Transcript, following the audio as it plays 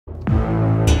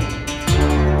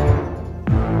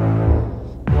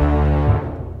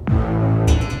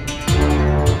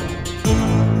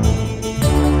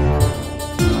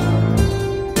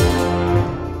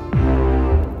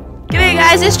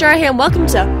Star here and welcome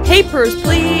to Papers,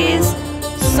 Please!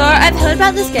 So, I've heard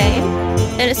about this game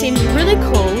and it seems really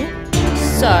cool,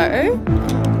 so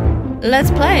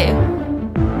let's play.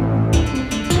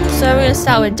 So we're going to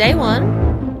start with day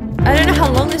 1. I don't know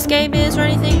how long this game is or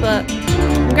anything, but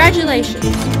congratulations.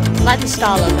 I like the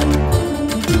style of it.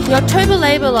 The October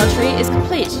Labour Lottery is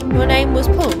complete. Your name was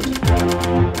pulled.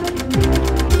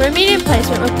 For immediate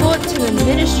placement, report to the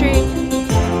Ministry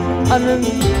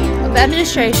of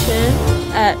Administration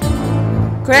at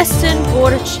Greston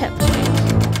Border Checkpoint.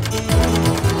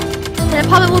 An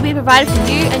apartment will be provided for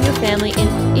you and your family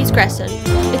in East Greston.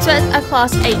 It's a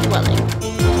Class 8 dwelling.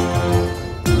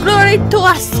 Glory to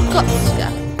us, Scotia!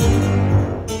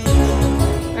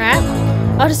 Alright.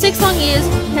 After 6 long years,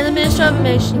 can the Minister of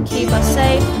Information keep us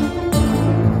safe?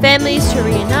 Families to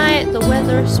reunite, the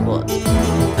weather, sports.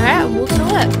 Alright, I'm walking to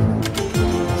work.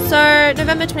 So,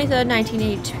 November 23rd,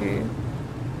 1982.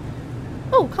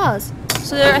 Oh, cars.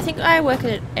 So, I think I work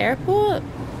at an airport.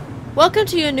 Welcome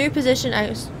to your new position at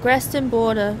Greston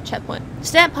Border Checkpoint.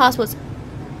 Stamp passports,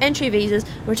 entry visas,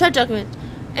 return documents.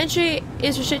 Entry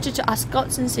is restricted to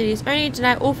Ascotson cities. Only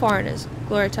deny all foreigners.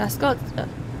 Glory to Ascot.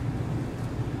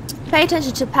 Pay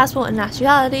attention to passport and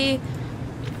nationality.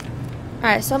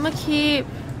 Alright, so I'm gonna keep...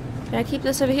 Can I keep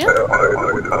this over here?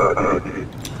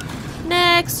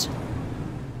 Next.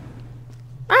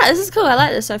 Alright, this is cool. I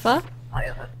like this so far.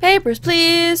 Papers,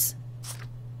 please.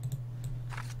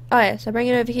 Oh yeah, so bring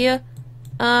it over here.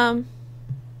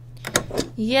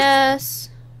 Yes.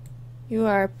 You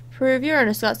are approved. You're in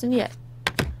a Scotsman yet.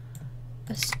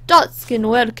 A Scots can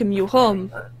welcome you home.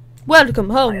 Welcome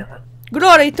home.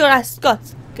 Glory to a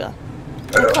Scots. I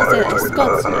can't say that.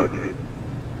 Scotsman.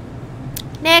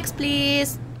 Next,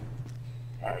 please.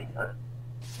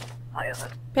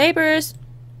 Papers.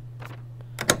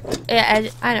 Yeah,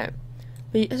 I know.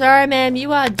 But, sorry, ma'am,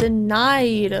 you are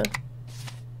denied.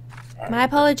 My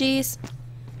apologies.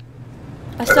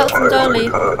 I stopped them only.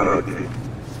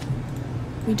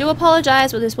 We do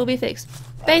apologize, but this will be fixed.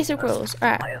 Basic rules.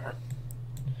 Alright.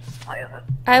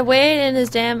 I waited in this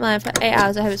damn line for 8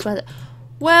 hours. I hope it's worth it.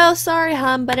 Well, sorry,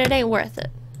 hon, but it ain't worth it.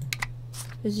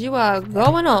 Because you are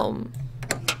going home.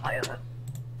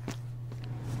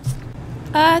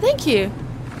 Thank you.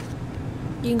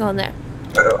 You can go in there.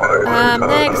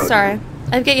 Next. Sorry.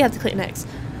 I forget you have to click next.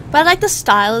 But I like the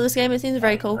style of this game. It seems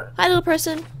very cool. Hi, little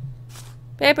person.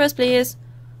 Papers, please.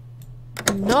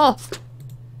 No.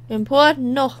 Import?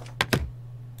 No.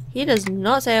 He does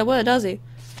not say a word, does he?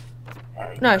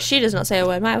 No, she does not say a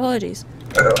word. My apologies.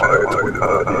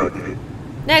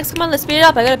 Next, come on, let's speed it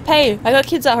up. I gotta pay. I got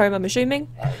kids at home, I'm assuming.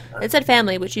 It said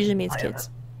family, which usually means kids.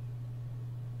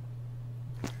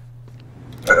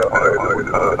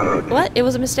 What? It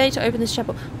was a mistake to open this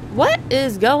chapel. What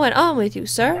is going on with you,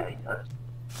 sir?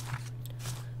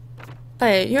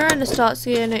 Hey, you're in the start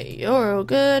skin. You're all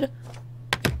good.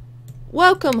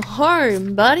 Welcome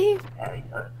home, buddy.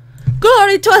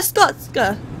 Glory to a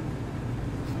Scotsca.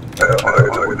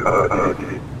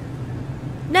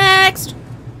 Next.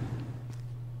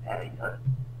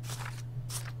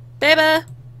 Baby.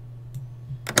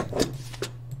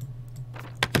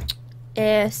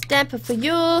 A stamp for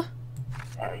you.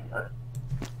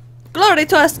 Glory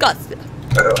to a Scotsca.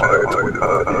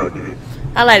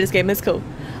 I like this game. It's cool.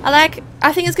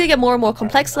 I think it's gonna get more and more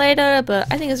complex later, but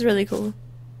I think it's really cool.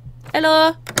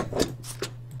 Hello.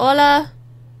 Hola.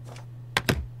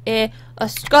 A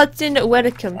Scotsman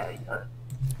welcome.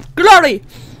 Glory!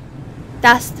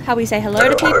 That's how we say hello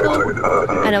to people.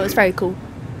 I know, it's very cool.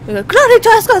 We go, Glory to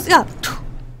a Scotsman!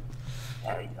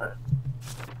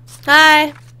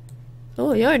 Hi.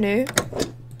 Oh, you're new.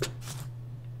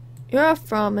 You're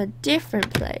from a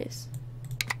different place.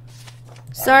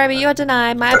 Sorry, but you are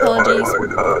denied. My apologies.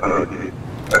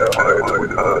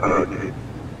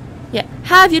 Yeah,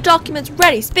 have your documents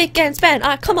ready. Speak and span.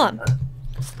 Alright, come on.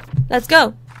 Let's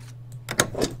go.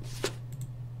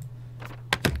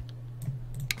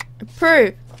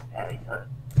 Approve.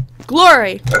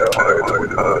 Glory.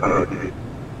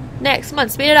 Next, come on,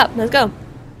 speed it up. Let's go.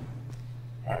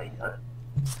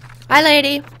 Hi,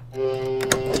 lady.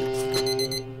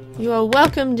 You are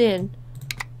welcomed in.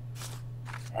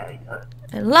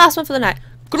 And last one for the night.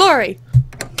 Glory!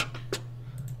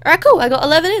 Alright, cool. I got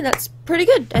 11 in. That's pretty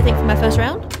good, I think, for my first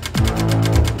round.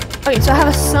 Okay, so I have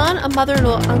a son, a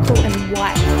mother-in-law, uncle, and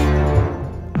wife.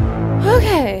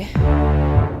 Okay.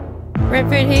 Rent,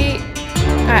 food, heat.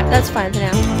 Alright, that's fine for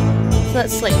now. So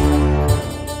let's sleep.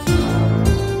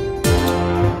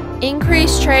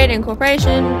 Increase trade and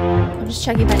cooperation. I'll just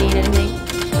check if I need anything.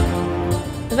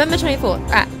 November 24th.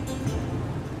 Alright.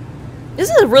 This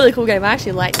is a really cool game. I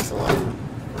actually like this a lot.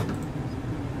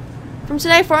 From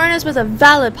today, foreigners with a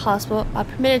valid passport are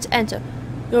permitted to enter.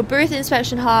 Your booth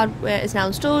inspection hardware is now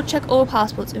installed. Check all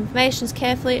passports information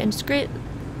carefully and discreet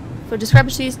for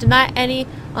discrepancies. Deny any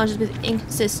answers with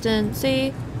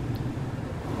inconsistency.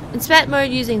 Inspect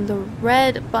mode using the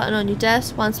red button on your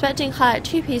desk. While inspecting, highlight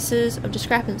 2 pieces of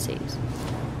discrepancies.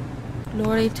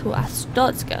 Glory to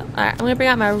Astotska. Alright, I'm going to bring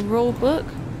out my rule book.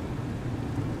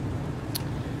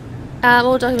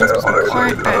 All documents must be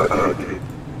current. Alright.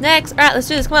 Next! Alright, let's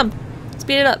do this. Come on.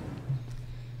 Speed it up.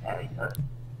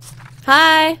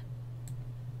 Hi!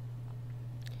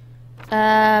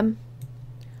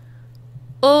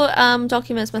 All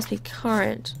documents must be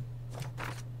current.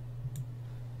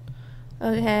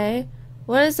 Okay.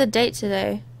 What is the date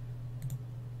today?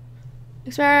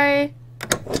 Expiry.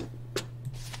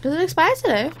 Does it expire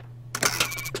today?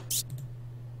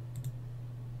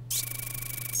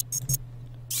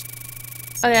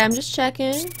 Okay, I'm just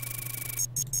checking.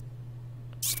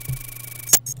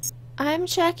 I'm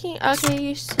checking. Okay,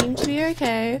 you seem to be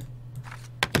okay.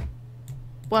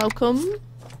 Welcome.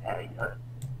 I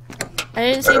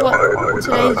didn't see what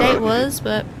today's date was,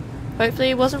 but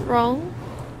hopefully it wasn't wrong.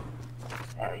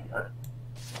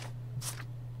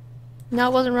 No,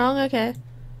 it wasn't wrong? Okay.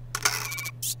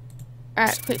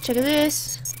 Alright, quick check of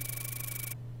this.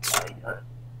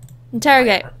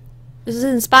 Interrogate. This is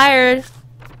inspired.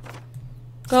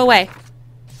 Go away.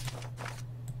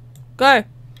 Go.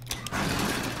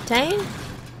 Detain?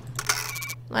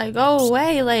 Like, go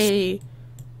away, lady.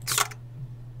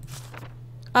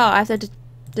 Oh, I have to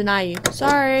deny you.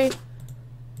 Sorry.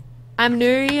 I'm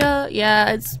new here.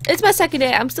 Yeah, it's my second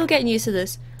day. I'm still getting used to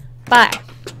this. Bye.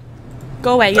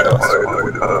 Go away, get lost.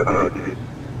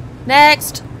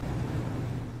 Next.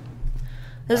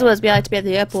 This is what it's like to be at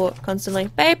the airport constantly.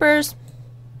 Papers.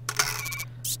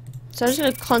 So I'm just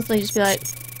gonna constantly just be like,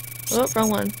 oh, wrong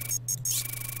one.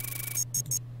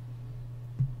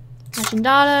 Matching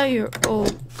data, you're all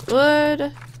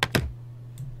good.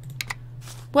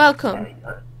 Welcome.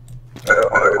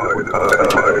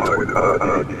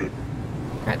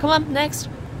 Alright, come on, next.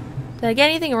 Did I get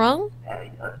anything wrong?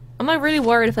 I'm like really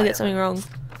worried if I get something wrong.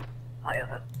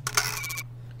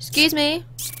 Excuse me.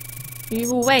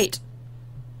 You will wait.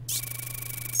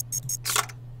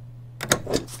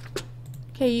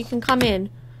 Okay, you can come in.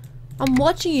 I'm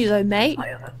watching you though, mate.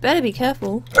 Better be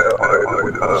careful.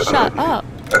 Shut up.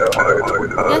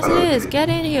 Yes it is. Get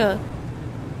in here.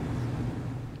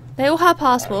 They all have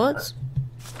passports.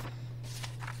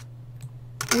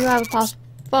 You have a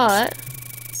passport,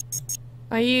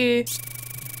 but you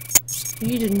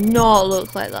do not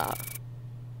look like that.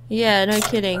 Yeah, no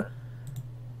kidding.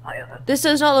 This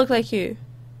does not look like you.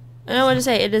 I don't want to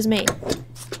say it is me.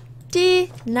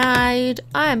 Denied.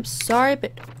 I'm sorry,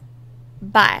 but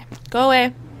bye. Go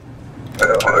away.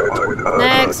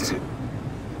 Next.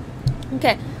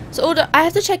 Okay, so order. I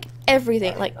have to check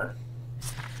everything. Like,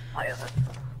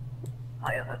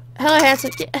 hello,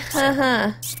 handsome.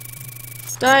 Yeah,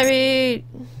 don't be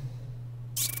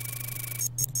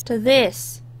to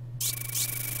this.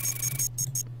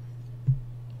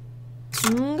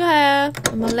 Okay, I'm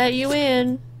gonna let you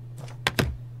in.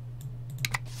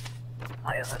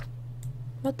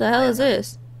 What the hell is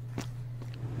this?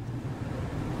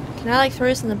 Can I like throw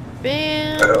this in the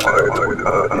bin?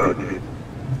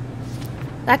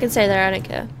 I can stay there, I don't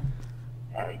care.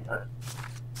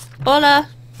 Hola!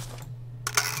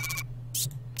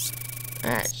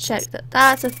 Alright, check that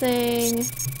that's a thing.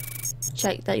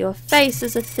 Check that your face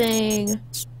is a thing.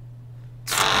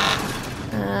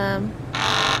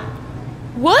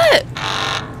 What?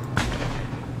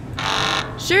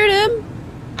 Shoot him!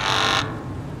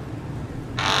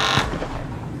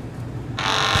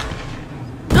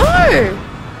 No!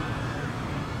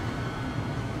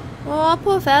 Oh,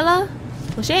 poor fella.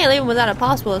 Well, she ain't leaving without a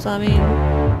passport, so I mean...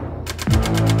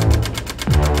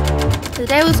 The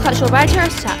day was cut short by a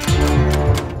terrorist attack.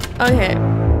 Okay.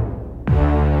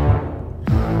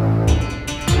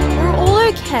 We're all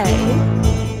okay.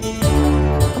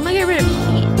 I'm gonna get rid of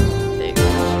heat.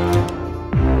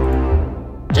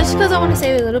 Just because I want to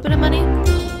save a little bit of money.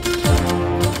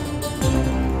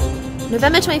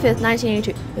 November 25th,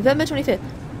 1982. November 25th.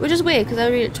 Which is weird because I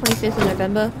read it 25th of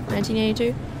November,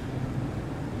 1982.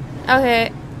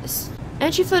 Okay.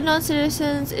 Entry for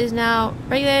non-citizens is now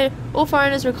regulated. All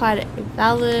foreigners required a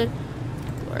valid.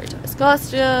 Glory to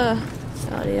Scotia.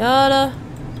 Yada yada.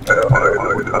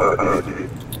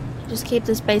 Just keep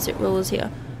this basic rules here.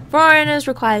 Foreigners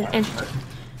required entry.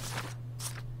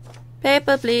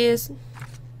 Paper, please.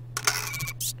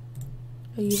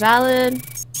 Are you valid?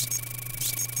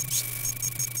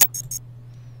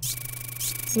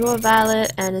 You are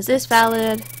valid. And is this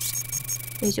valid?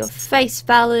 Is your face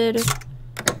valid?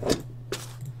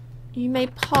 You may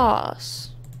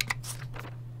pass.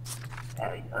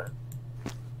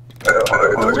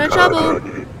 Oh, no trouble.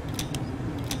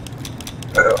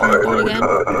 I'll do it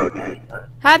again.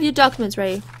 Have your documents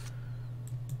ready.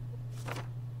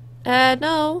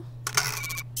 No.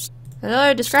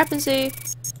 Hello, discrepancy.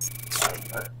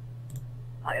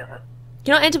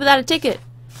 Cannot enter without a ticket.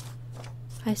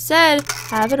 I said,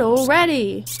 have it all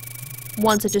ready.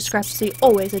 Once a discrepancy,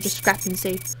 always a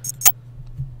discrepancy.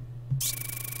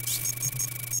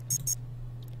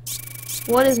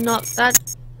 What is not that?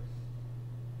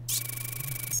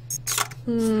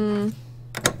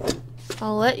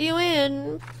 I'll let you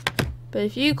in, but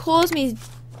if you cause me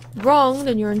wrong,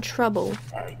 then you're in trouble.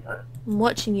 I'm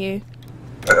watching you.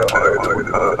 You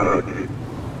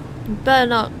better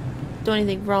not do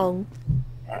anything wrong.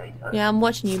 Yeah, I'm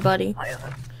watching you, buddy.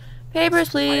 Papers,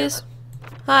 please.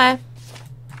 Hi.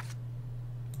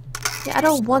 Yeah, I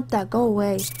don't want that. Go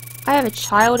away. I have a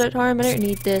child at home. I don't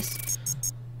need this.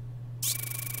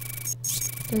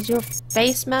 Does your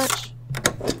face match?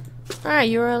 Alright,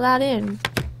 you're allowed in.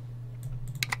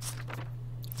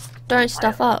 Don't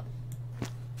stuff up.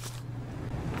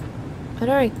 I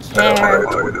don't care.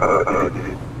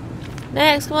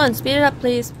 Next, come on, speed it up,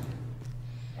 please.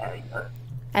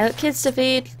 I got kids to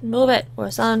feed. Move it, or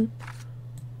son.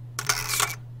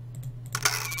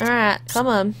 Alright, come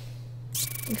on.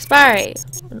 Expiry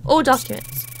on all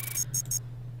documents.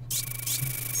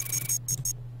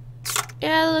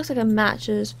 Yeah, it looks like it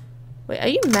matches. Wait, are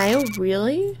you male?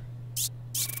 Really?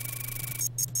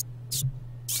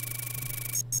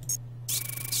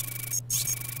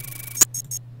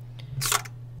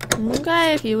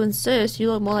 Okay, if you insist.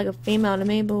 You look more like a female to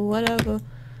me, but whatever.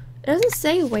 It doesn't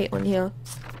say weight on here.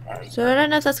 So I don't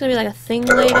know if that's gonna be like a thing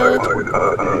later.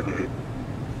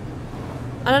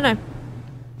 I don't know.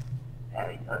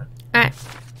 Alright.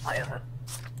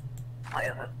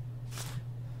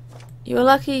 You were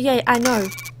lucky, yeah, I know.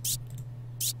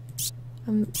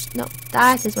 No,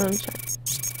 that is what I'm trying.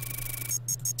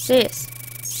 This.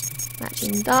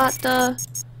 Matching data.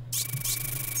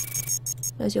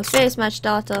 There's your face match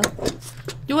data.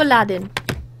 You Aladdin.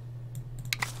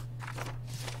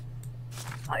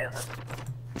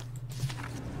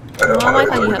 Oh, why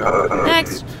can't you have it?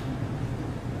 Next.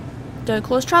 Don't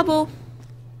cause trouble.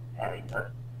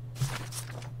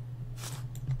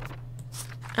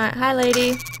 Alright, hi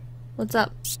lady. What's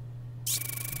up?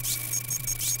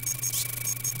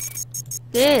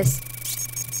 This.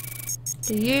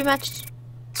 Do you match?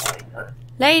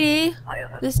 Lady,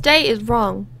 this date is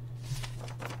wrong.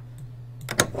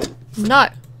 No.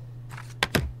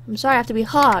 I'm sorry, I have to be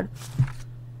hard.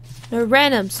 No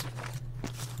randoms.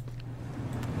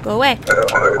 Go away.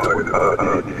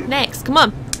 Next, come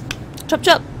on. Chop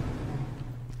chop.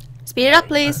 Speed it up,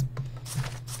 please.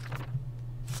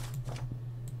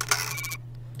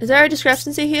 Is there a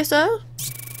discrepancy here, sir?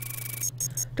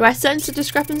 Do I sense a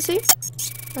discrepancy?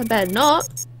 I better not.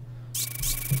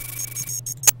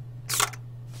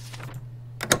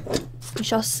 We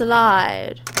shall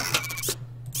slide.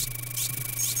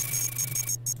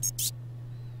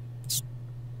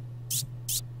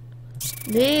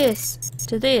 This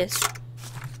to this.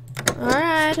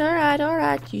 Alright, alright,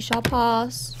 alright. You shall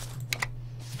pass.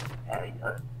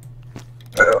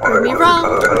 Prove me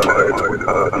wrong.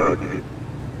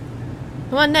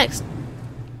 Come on, next.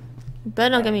 You better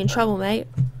not get me in trouble, mate.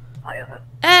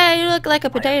 Hey, you look like a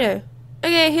potato.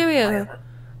 Okay, here we go.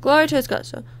 Glory to his God,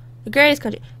 sir. The greatest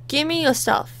country. Give me your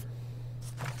stuff.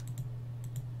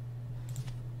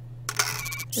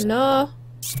 Hello?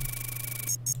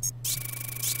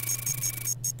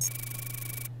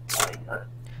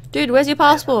 Dude, where's your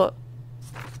passport?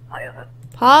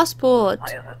 Passport.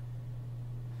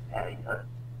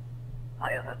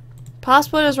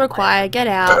 Passport is required. Get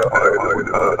out.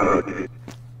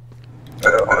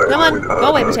 Come on. Go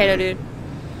away, potato dude.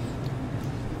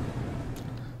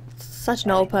 Such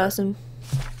an old person.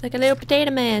 Like a little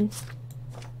potato man.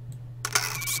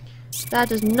 That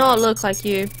does not look like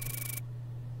you.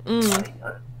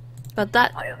 Got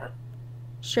that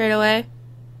straight away.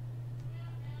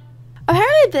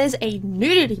 Apparently there's a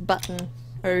nudity button.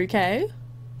 Okay.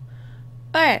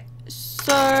 Alright,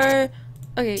 so...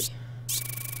 Okay.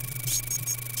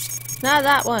 Now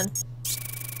that one.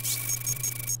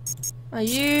 Are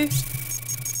you...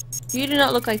 You do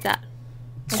not look like that.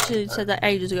 I should have said that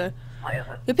ages ago.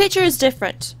 Your picture is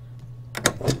different.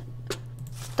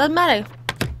 Doesn't matter.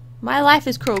 My life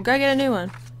is cruel. Go get a new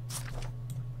one.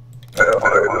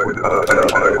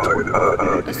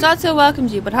 The start still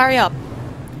welcomes you, but hurry up.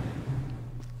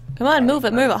 Come on, move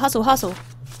it, hustle, hustle.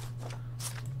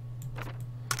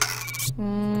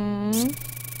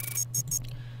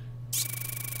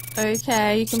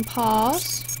 Okay, you can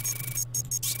pass.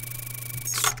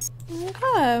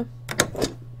 Okay.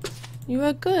 You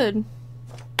are good.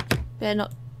 Better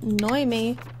not annoy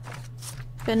me.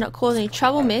 Better not cause any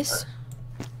trouble, miss.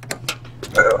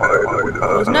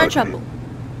 There's no trouble.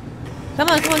 Come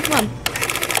on, come on, come on.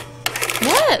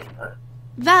 What?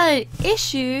 Valid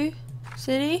issue?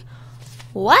 City?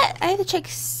 What? I have to check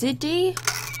city?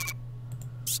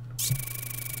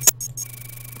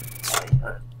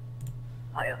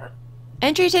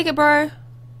 Entry ticket, bro.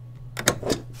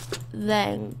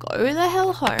 Then go the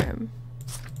hell home.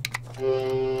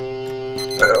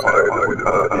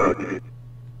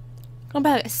 Come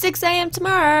back at 6 AM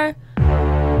tomorrow. So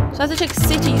I have to check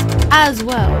cities as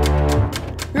well.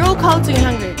 You're all cold and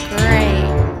hungry. Great.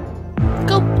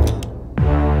 Go.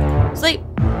 Sleep.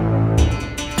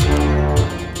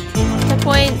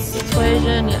 Checkpoints,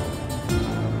 explosion, yeah.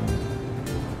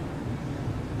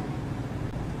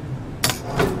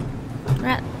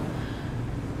 Right.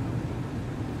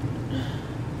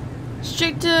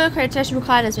 Stricter accreditation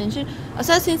required as mentioned.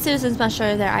 Associate citizens must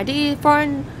show their ID.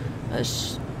 Foreign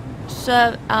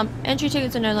entry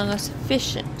tickets are no longer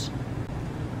sufficient.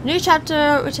 New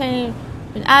chapter retaining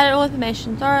been added all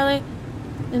information thoroughly.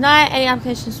 Deny any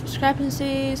application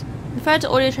discrepancies. Refer to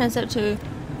audio transcript to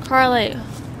correlate.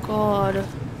 God.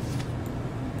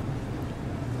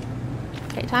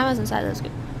 Okay, timers inside, that's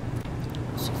good.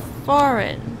 So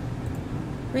foreign.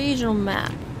 Regional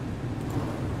map.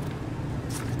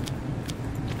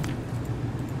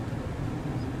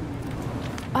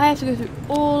 I have to go through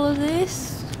all of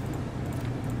this?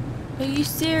 Are you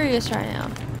serious right now?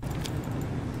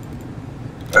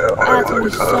 That's gonna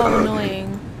be so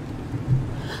annoying.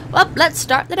 Well, let's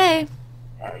start the day.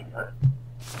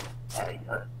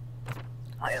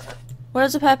 What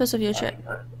is the purpose of your trip?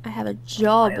 I have a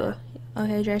job.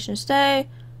 Okay, duration of stay.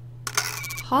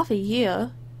 Half a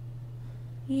year?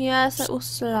 Yes, that will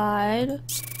slide.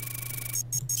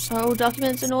 Are all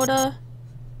documents in order?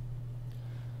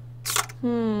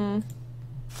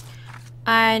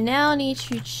 I now need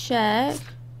to check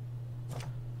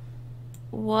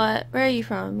where are you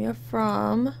from? You're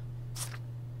from...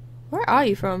 Where are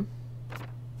you from?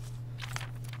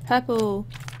 Purple.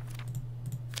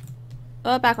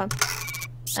 Oh, back on.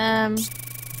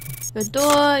 The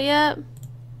door, yep.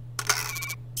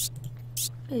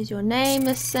 Is your name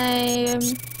the same?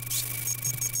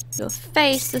 Your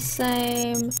face the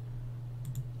same?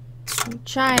 I'm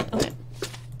trying. Okay.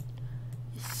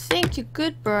 I think you're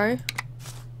good, bro.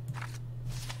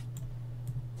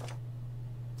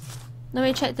 Let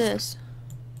me check this.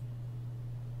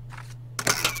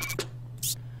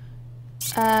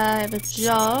 I have a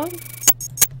job.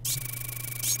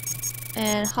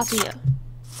 And half a year.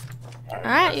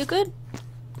 Alright, you're good.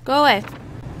 Go away.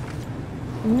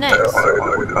 Next.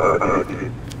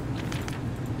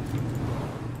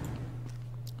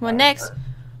 Well, next.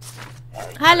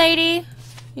 Hi, lady.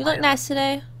 You look nice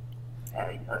today.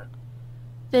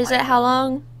 Visit how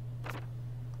long?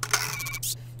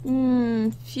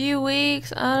 Few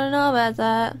weeks. I don't know about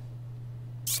that.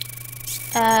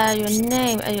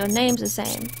 Your name's the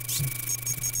same.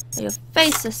 Your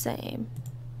face the same.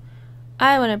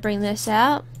 I want to bring this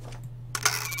out.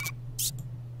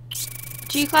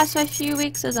 Do you classify a few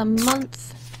weeks as a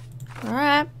month?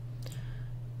 Alright.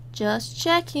 Just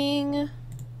checking.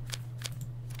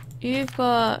 You've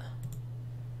got...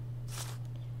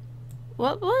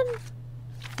 What one?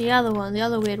 The other one, the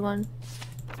other weird one.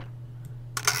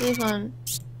 This one.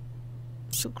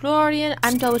 Glorian.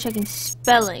 I'm double checking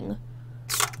spelling.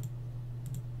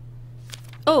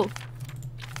 Oh.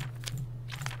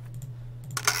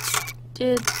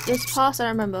 Did this pass? I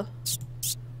don't remember.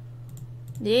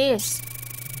 Yes.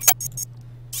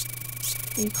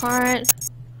 You can't.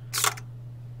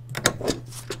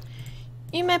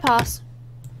 You may pass.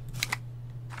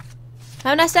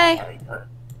 Have a nice day.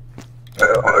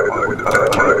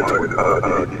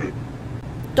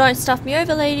 Don't stuff me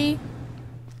over, lady.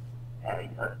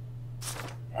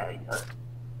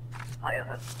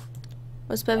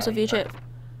 What's the purpose of your trip?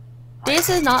 This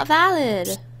is not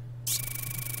valid.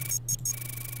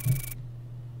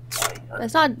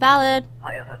 It's not valid.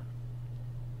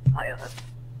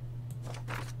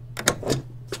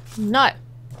 No.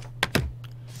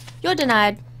 You're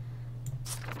denied.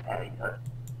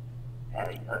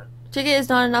 Ticket is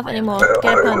not enough anymore.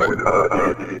 Get a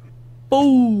permit.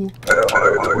 Boo.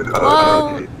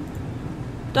 Well,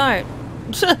 don't.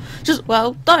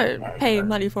 Well, don't pay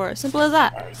money for it. Simple as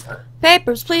that.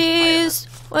 Papers, please.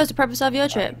 What is the purpose of your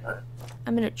trip?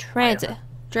 I'm in a transit.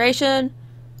 Duration.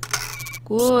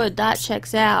 Good, that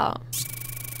checks out.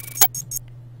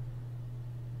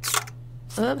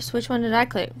 Oops, which one did I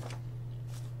click?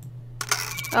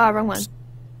 Oh, wrong one.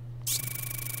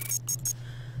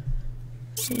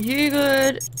 You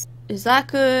good? Is that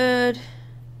good?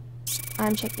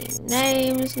 I'm checking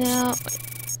names now. Wait.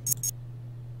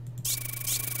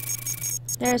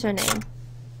 There's her name.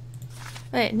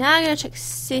 Wait, now I'm gonna check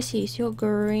cities. You're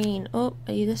green. Oh,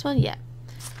 are you this one? Yeah.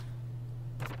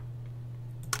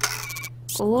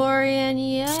 Glorian,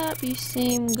 yep, you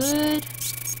seem good.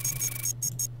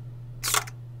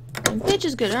 And pitch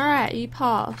is good. Alright, you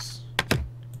pass.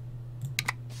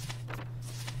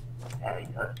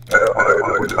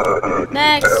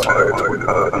 Next.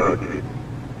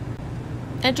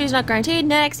 Entry's not guaranteed.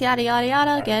 Next, yada yada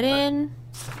yada. Get in.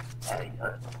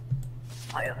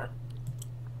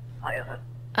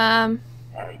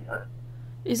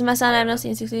 Using my son, I have not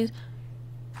seen 6 years.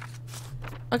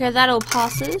 Okay, that all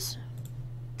passes.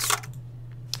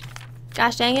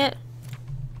 Gosh dang it.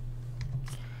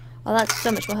 Oh, that's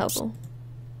so much more helpful.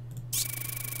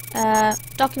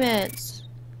 Documents.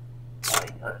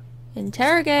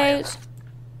 Interrogate.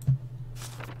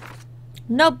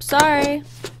 Nope, sorry.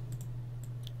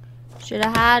 Should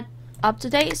have had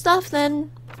up-to-date stuff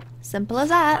then. Simple as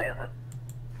that.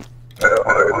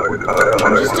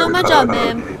 I'm just doing my job,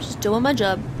 man. Just doing my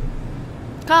job.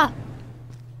 Car.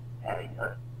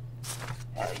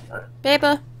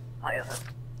 Paper.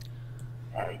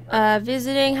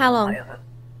 Visiting, how long?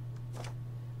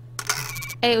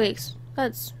 8 weeks.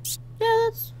 That's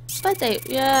 8.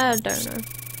 Yeah, I don't know.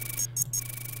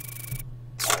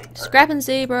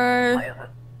 Discrepancy, bro.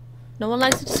 No one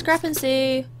likes a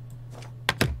discrepancy.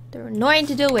 They're annoying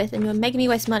to deal with and you're making me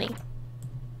waste money.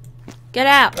 Get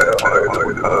out.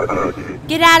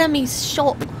 Get out of me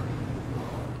shop.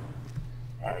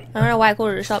 I don't know why I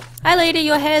called it a shop. Hi lady,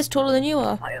 your hair is taller than you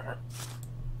are.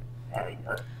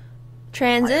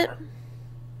 Transit.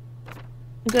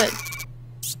 Good.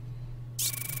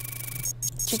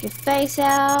 Check your face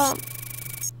out.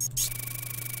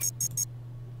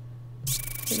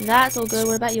 That's all good.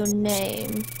 What about your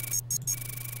name?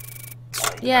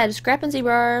 Yeah, discrepancy,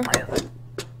 bro.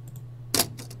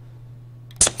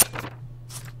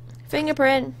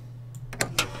 Fingerprint.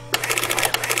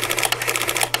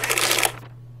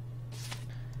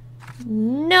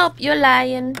 Nope, you're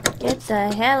lying. Get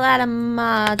the hell out of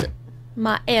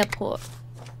my airport.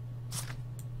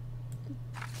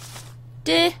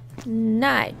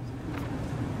 Denied.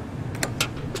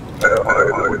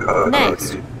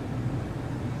 Next.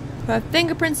 Her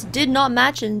fingerprints did not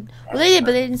match and well they did,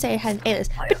 but they didn't say it had an alias.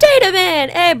 Potato Man!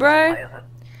 Hey bro!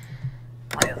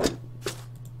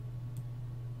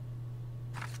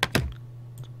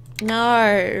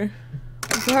 No.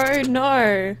 Bro,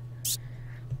 no.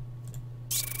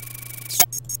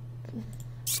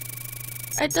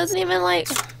 It doesn't even like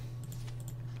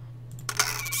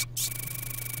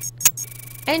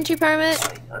entry permit.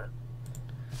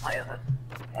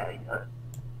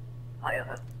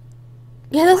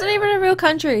 Yeah, that's not even a real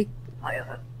country.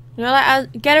 You know,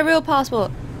 like, get a real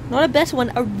passport. Not a better one,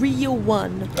 a real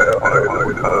one.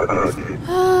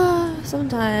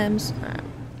 Sometimes.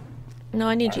 No,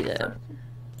 I need you to.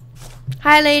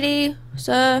 Hi, lady.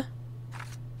 Sir.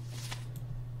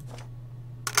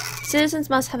 Citizens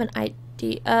must have an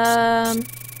ID.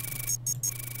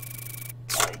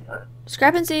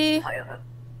 Discrepancy.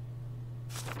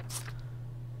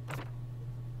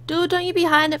 Dude, don't you be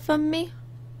hiding it from me?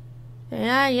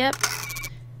 Yeah, yep.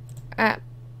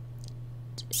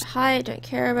 Height, don't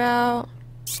care about.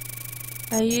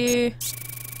 Are you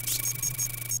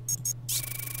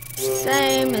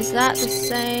same? Is that the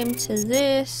same to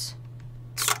this?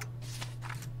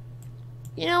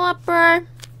 You know what, bro?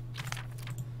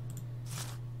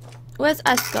 Where's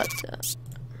Ascota?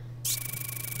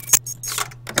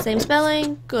 Same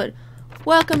spelling? Good.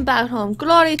 Welcome back home.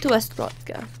 Glory to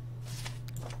Ascota.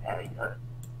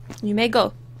 You may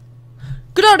go.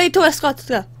 Glory to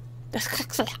Ascota.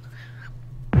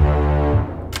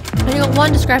 And you got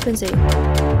one discrepancy.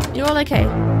 You're all okay.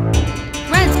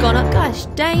 Rent's gone up. Gosh,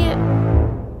 dang it.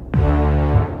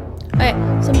 Okay,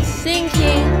 so I'm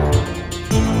thinking.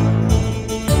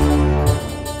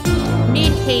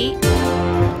 Need heat.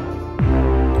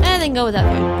 And then go with that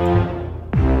food.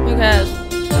 Because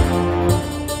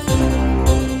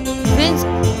Vince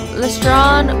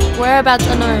Lestron, whereabouts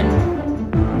unknown.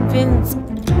 Vince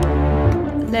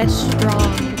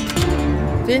Lestron.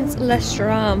 Vince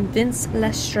Lestrom. Vince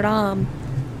Lestrom.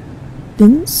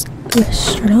 Vince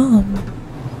Lestrom.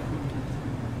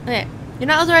 Okay. You're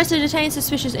not authorized to detain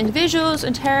suspicious individuals,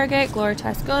 interrogate, glory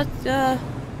to Scott.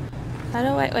 How do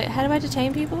I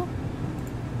detain people?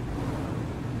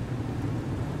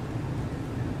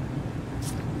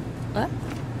 What?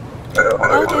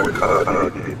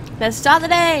 Okay. Let's start the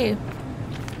day.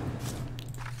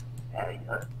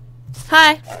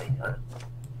 Hi.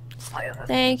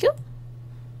 Thank you.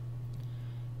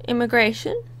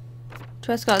 Immigration.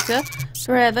 To Escocia.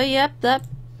 Forever. Yep, that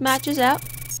matches out.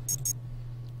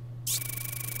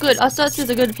 Good. Escocia is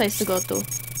a good place to go to.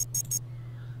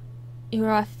 You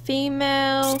are a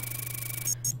female.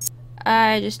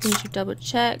 I just need to double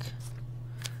check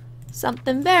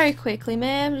something very quickly,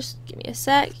 ma'am. Just give me a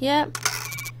sec. Yep.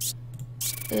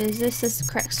 Is this the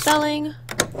correct spelling?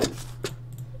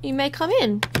 You may come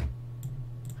in.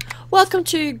 Welcome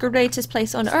to greatest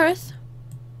place on earth.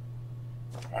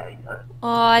 Oh,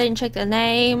 I didn't check the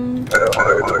name.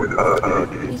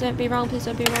 Please don't be wrong, please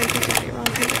don't be wrong, please don't be wrong,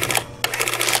 please.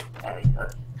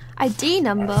 ID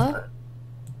number?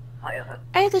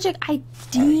 I have to check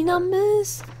ID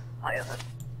numbers?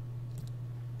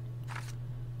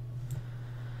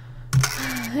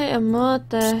 Hey, what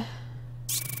the...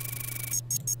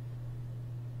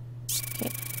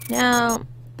 Okay, now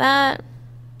that...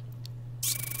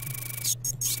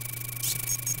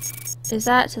 Is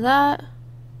that to that?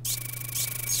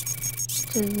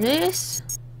 To this?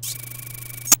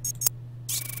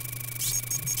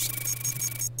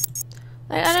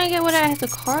 Like, I don't get what I have to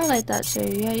correlate that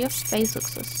to. Yeah, your face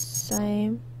looks the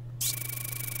same.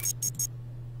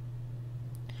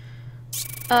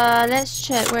 Let's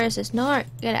check. Where is this? No,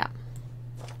 get out.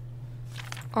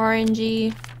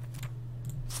 Orangey.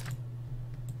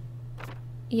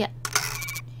 Yeah.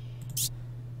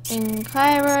 In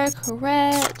Cairo,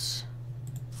 correct.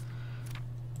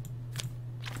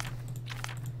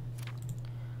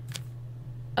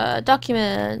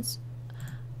 Documents.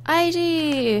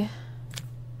 ID.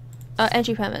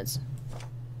 Entry permits.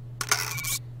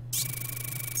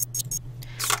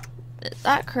 Is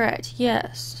that correct?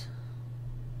 Yes.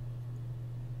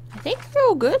 I think you're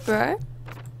all good, bro.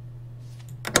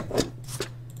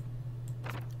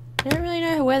 I don't really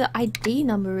know where the ID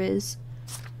number is.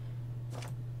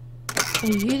 Are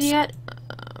you yet?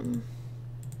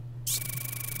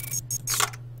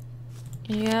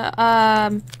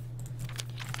 Yeah,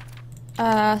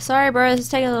 sorry bro, this is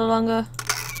taking a little longer.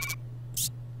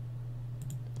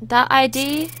 That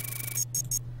ID?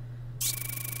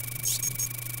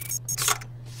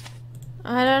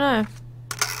 I don't know.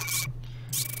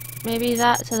 Maybe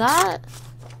that to that?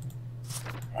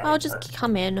 I'll just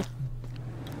come in.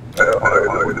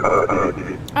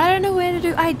 I don't know where to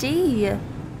do ID.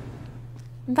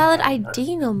 Valid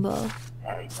ID number.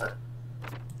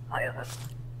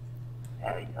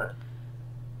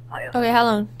 Okay, how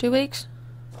long? 2 weeks?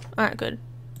 Alright, good.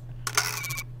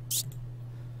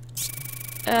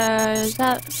 Is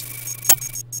that...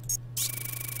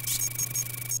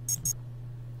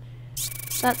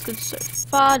 That's good so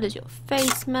far. Does your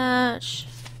face match?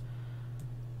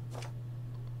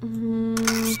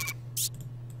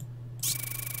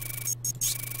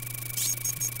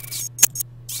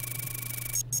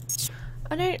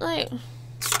 I don't like...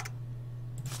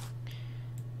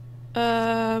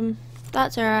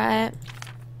 That's alright.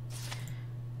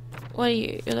 What are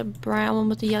you? You're the brown one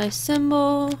with the yellow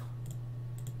symbol.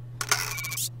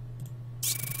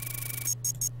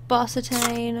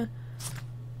 Bossatane.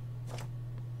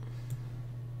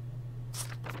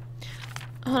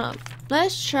 Hold on.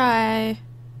 Let's try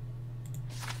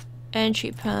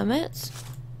entry permits.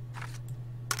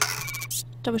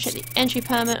 Double check the entry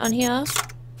permit on here.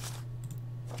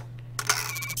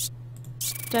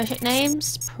 Do I check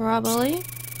names? Probably.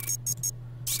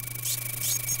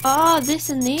 Oh, this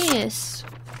and this.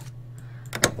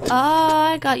 Oh,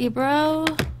 I got you, bro.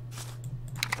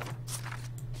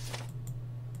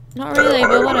 Not really,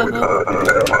 but whatever.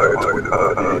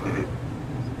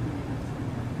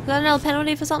 Is that another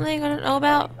penalty for something I don't know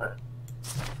about?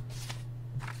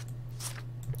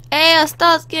 Hey, a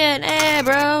start skin! Hey,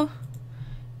 bro!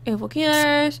 Evil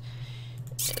killers.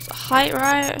 It's a height,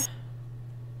 right?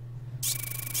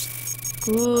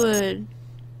 Good.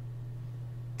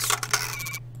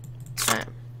 Alright.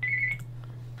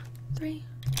 3.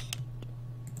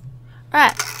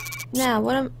 Alright. Now,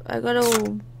 what am I got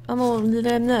all... I'm all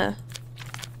there.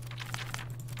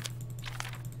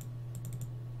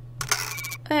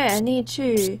 Okay, I need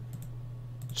to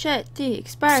check the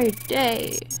expiry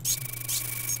date.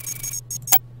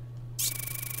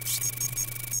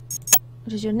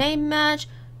 Does your name match?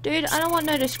 Dude, I don't want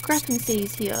no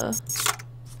discrepancies here.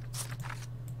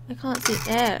 I can't see it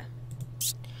there.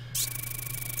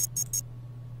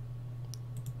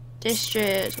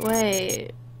 District,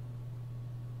 wait.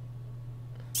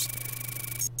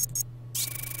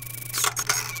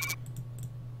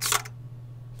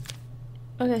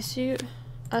 Okay, so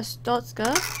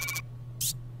Stotska,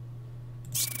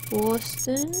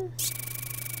 Boston,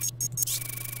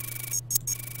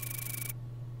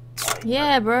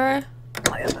 Yeah, bro.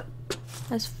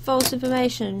 That's false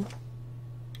information.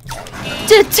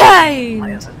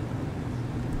 Detained!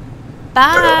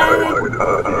 Bye!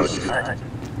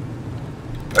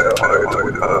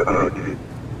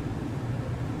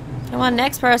 Come on,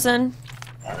 next person.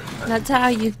 That's how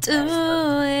you do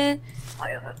it.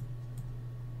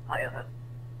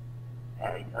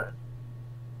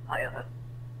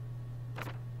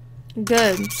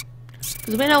 Good. Because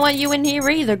we don't want you in here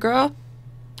either, girl.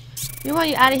 We want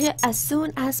you out of here as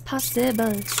soon as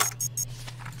possible.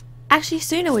 Actually,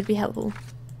 sooner would be helpful.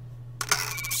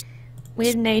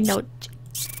 We need no...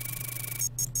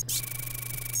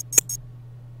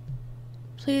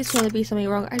 Please can there be something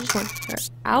wrong? I just want her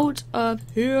out of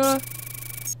here.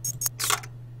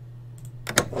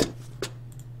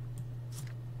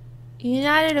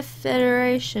 United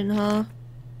Federation, huh?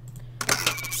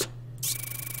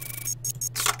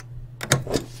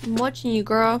 I'm watching you,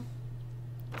 girl.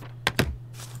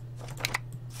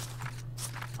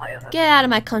 Get out of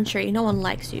my country. No one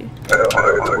likes you.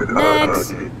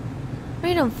 Next.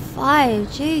 Freedom 5.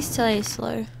 Jeez, today's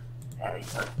slow.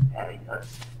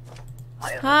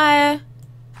 Hi.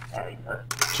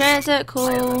 Transit,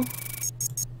 cool.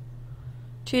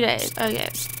 2 days. Okay.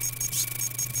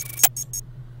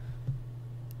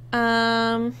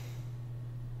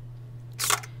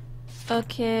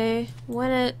 Okay.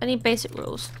 I need basic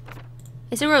rules.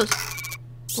 Basic rules.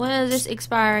 When is this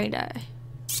expiring day?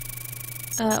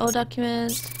 All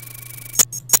documents.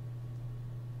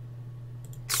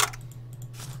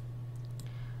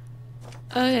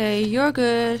 Okay, you're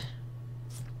good.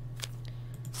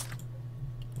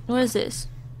 What is this?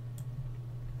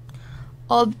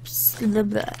 I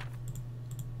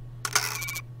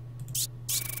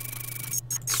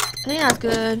think that's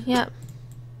good. Yep.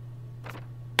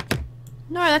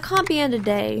 No, that can't be end of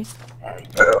day.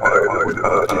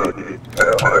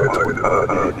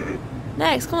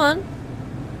 Next, come on.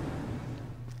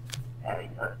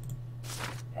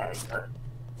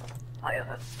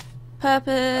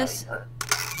 Purpose.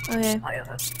 Okay.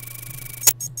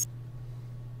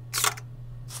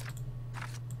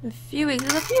 A few weeks.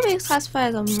 There's a few weeks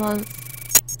classified as a month.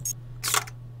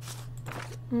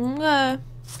 Okay.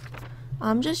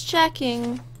 I'm just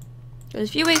checking. Because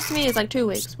a few weeks to me is like 2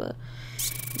 weeks, but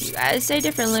you guys say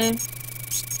differently.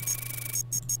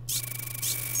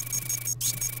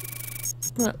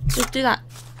 Well, just do that.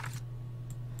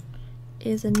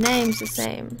 Is the names the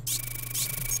same?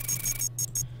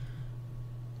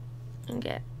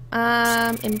 Okay.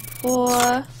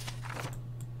 Import.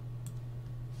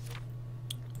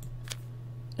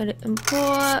 Go to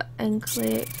import and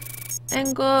click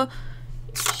angle.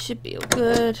 Should be all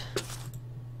good.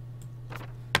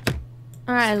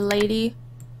 Alright, lady.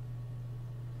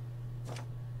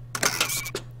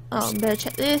 Oh, better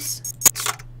check this.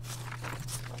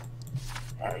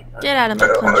 Get out of my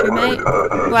country, mate.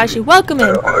 Well, actually, welcome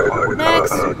in.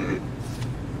 Next.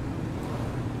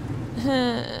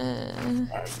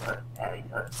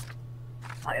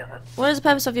 What is the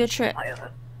purpose of your trip?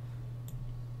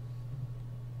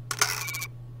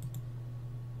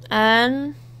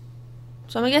 And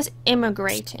so I'm gonna guess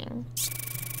immigrating.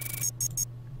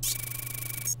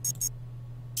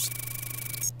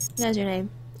 There's your name.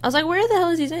 I was like, where the hell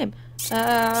is his name?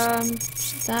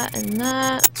 That and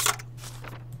that.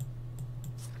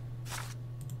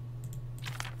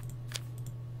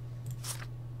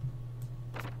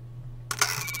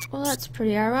 Well, that's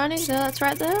pretty ironic. So that's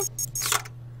right there.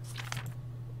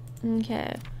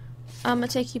 Okay. I'm gonna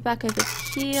take you back over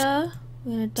here.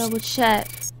 We're gonna double check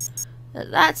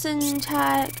that that's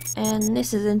intact and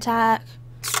this is intact.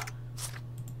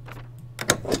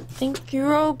 Think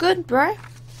you're all good, bro.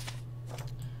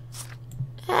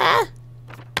 Ah.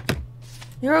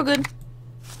 You're all good.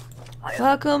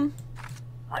 Welcome.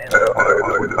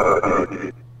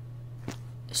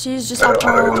 She's just up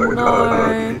home.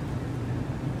 No.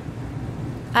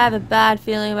 I have a bad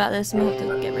feeling about this. I'm gonna have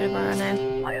to get rid of her right now.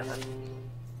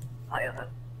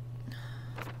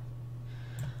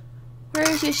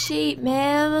 Where's your sheep,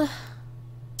 man?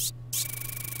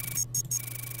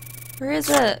 Where is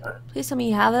it? Please tell me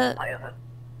you have it.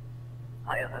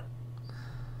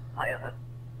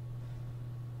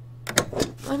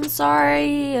 I'm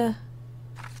sorry. I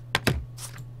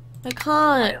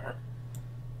can't.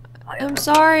 I'm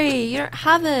sorry. You don't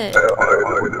have it.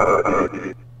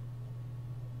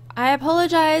 I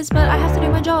apologize, but I have to do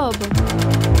my job.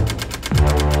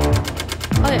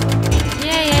 Okay.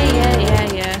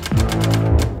 Yeah.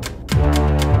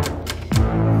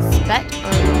 Spec.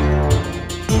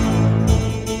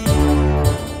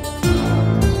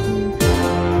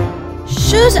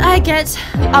 Should I get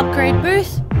the upgrade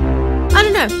booth? I I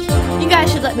don't know. You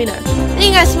guys should let me know. Thank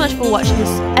you guys so much for watching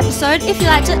this episode. If you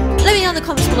liked it, let me know in the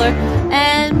comments below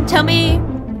and tell me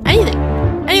anything.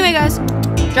 Anyway guys,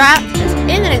 dry out.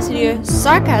 In the next video,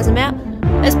 sarcasm out.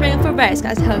 Let's bring it for a race,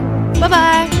 guys. Hug. Bye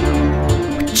bye.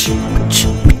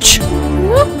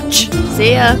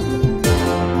 See ya.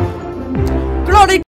 Bloody